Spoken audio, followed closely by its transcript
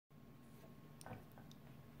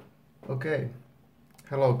Okay,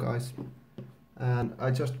 hello guys, and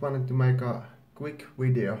I just wanted to make a quick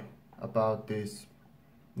video about this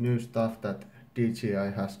new stuff that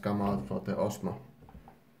DJI has come out for the Osmo.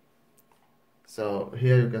 So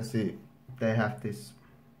here you can see they have this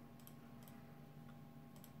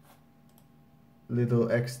little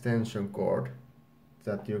extension cord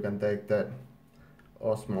that you can take the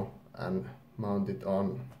Osmo and mount it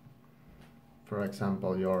on, for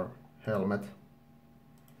example, your helmet.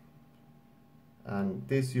 And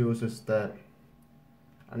this uses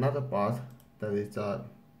another part that is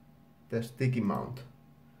the sticky mount.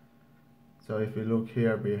 So if you look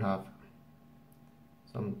here, we have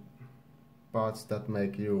some parts that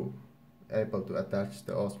make you able to attach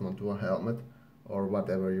the Osmo to a helmet or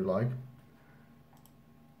whatever you like.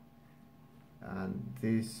 And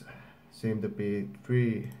these seem to be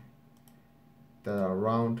 3 that are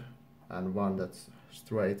round and 1 that's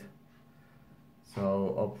straight.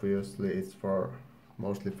 So obviously it's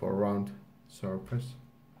mostly for round surface.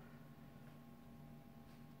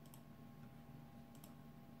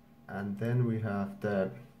 And then we have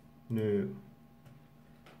the new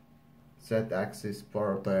Z axis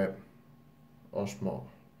for the Osmo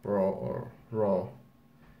Pro or Raw,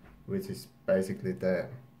 which is basically the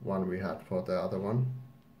one we had for the other one.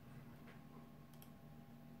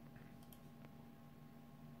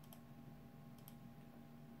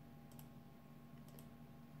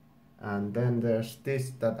 And then there's this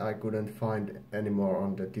that I couldn't find anymore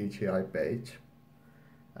on the DJI page,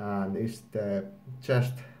 and it's the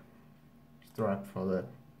chest strap for the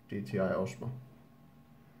DJI Osmo.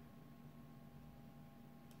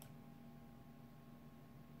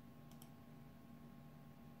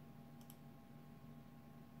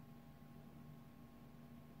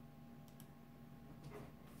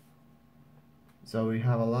 So we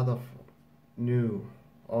have a lot of new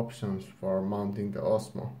options for mounting the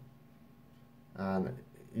Osmo. And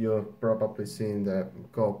you've probably seen the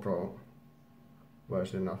GoPro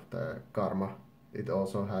version of the Karma. It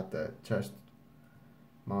also had the chest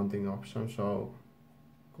mounting option, so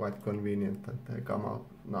quite convenient that they come out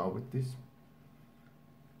now with this.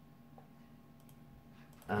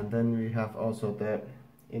 And then we have also the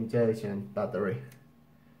intelligent battery.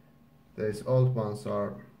 These old ones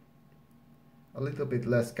are a little bit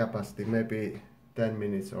less capacity, maybe 10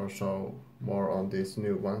 minutes or so more on these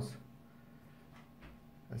new ones.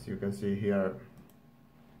 As you can see here,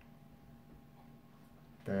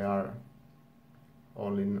 they are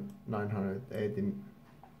only 980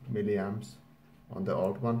 milliamps on the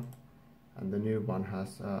old one, and the new one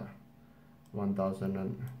has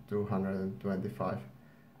 1225.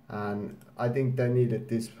 And I think they needed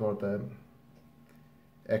this for the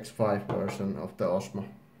X5 version of the Osmo.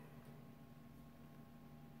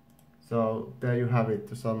 So there you have it,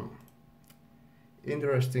 some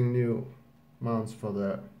interesting new mounts for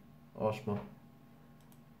the Osmo.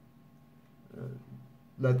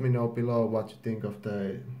 Let me know below what you think of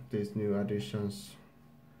these new additions,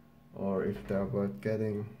 or if they're worth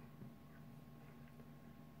getting.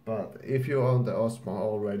 But if you own the Osmo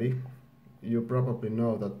already, you probably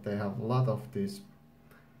know that they have a lot of these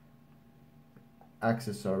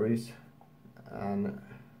accessories, and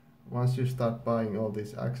once you start buying all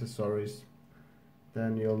these accessories,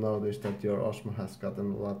 then you'll notice that your Osmo has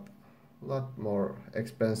gotten a lot more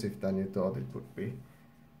expensive than you thought it would be.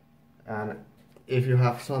 And if you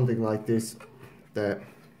have something like this, the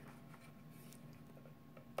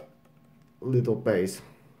little base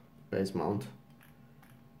mount,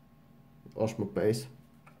 Osmo base,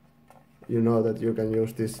 you know that you can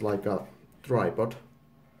use this like a tripod,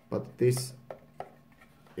 but this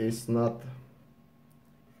is not,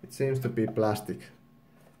 it seems to be plastic.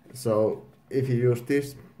 So if you use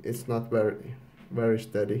this, it's not very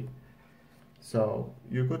steady. So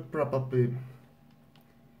you could probably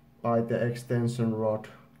buy the extension rod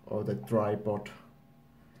or the tripod,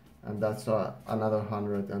 and that's another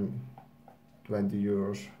 120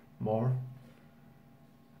 euros more.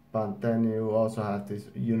 But then you also have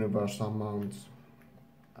these universal mounts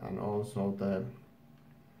and also the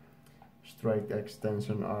straight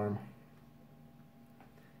extension arm.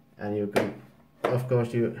 And you can, of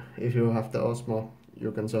course, if you have the Osmo,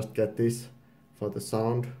 you can just get this for the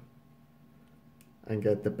sound and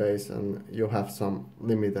get the bass, and you have some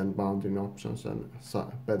limited mounting options and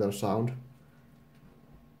better sound.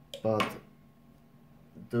 But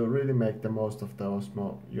to really make the most of the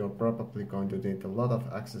Osmo, you're probably going to need a lot of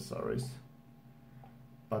accessories.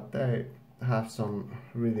 But they have some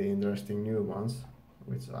really interesting new ones,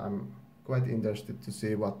 which I'm quite interested to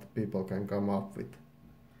see what people can come up with.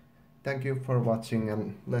 Thank you for watching,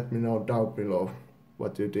 and let me know down below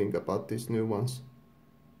what you think about these new ones.